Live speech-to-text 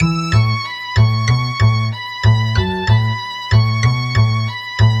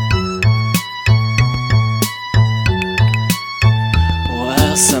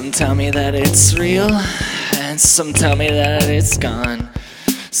me that it's real, and some tell me that it's gone.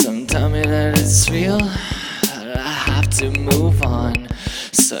 Some tell me that it's real, but I have to move on.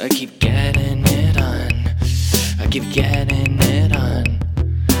 So I keep getting it on. I keep getting it on.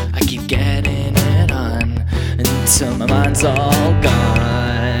 I keep getting it on until my mind's all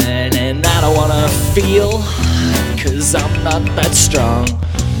gone. And I don't wanna feel, 'cause I'm not that strong.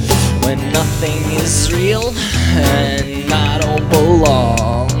 When nothing is real and I don't belong.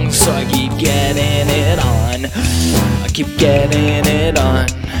 So I keep getting it on. I keep getting it on.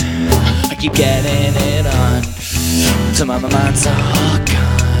 I keep getting it on till my mind's all gone.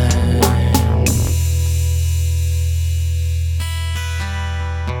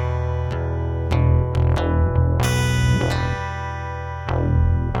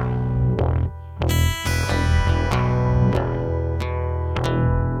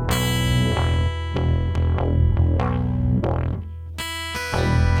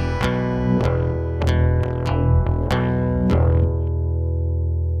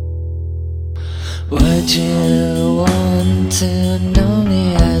 Would you want to know me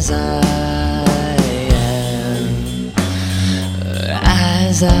as I am,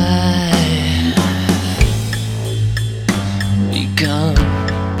 as I become?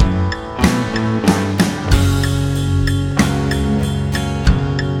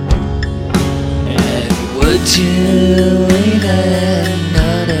 And would you even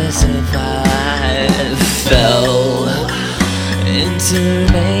notice if I fell into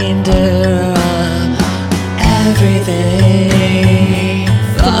remainder everything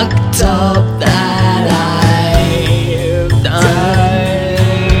fucked up that I've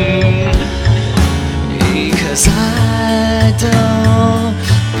done? Because I don't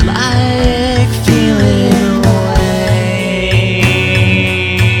like feeling away,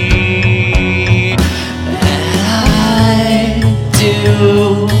 and I do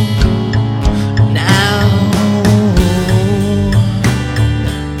now.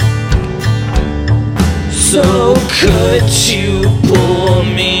 So could you pull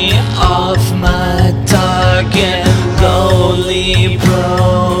me off my dark and lonely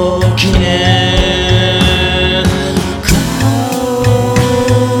broken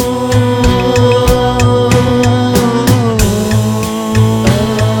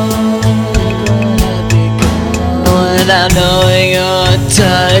without knowing your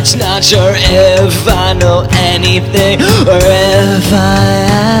touch? Not sure if I know anything or if I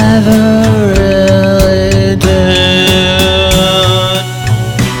ever really did.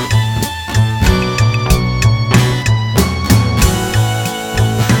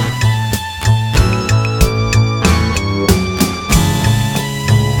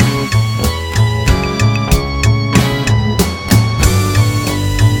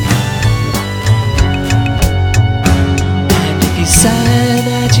 You said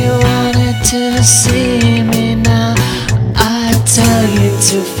that you wanted to see me now, I tell you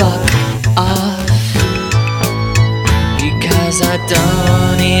to fuck off, because I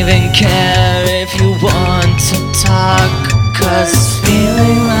don't even care if you want to talk. 'Cause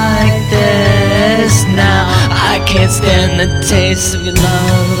feeling like this now, I can't stand the taste of your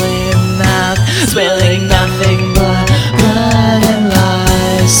lovely mouth, smelling nothing but blood and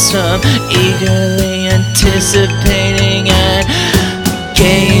lies. From eagerly anticipating and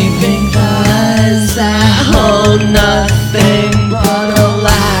gaping thighs that hold nothing but a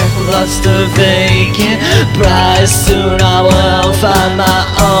lackluster vacant prize. Soon I will find my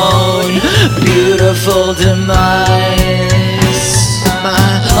own beautiful demise.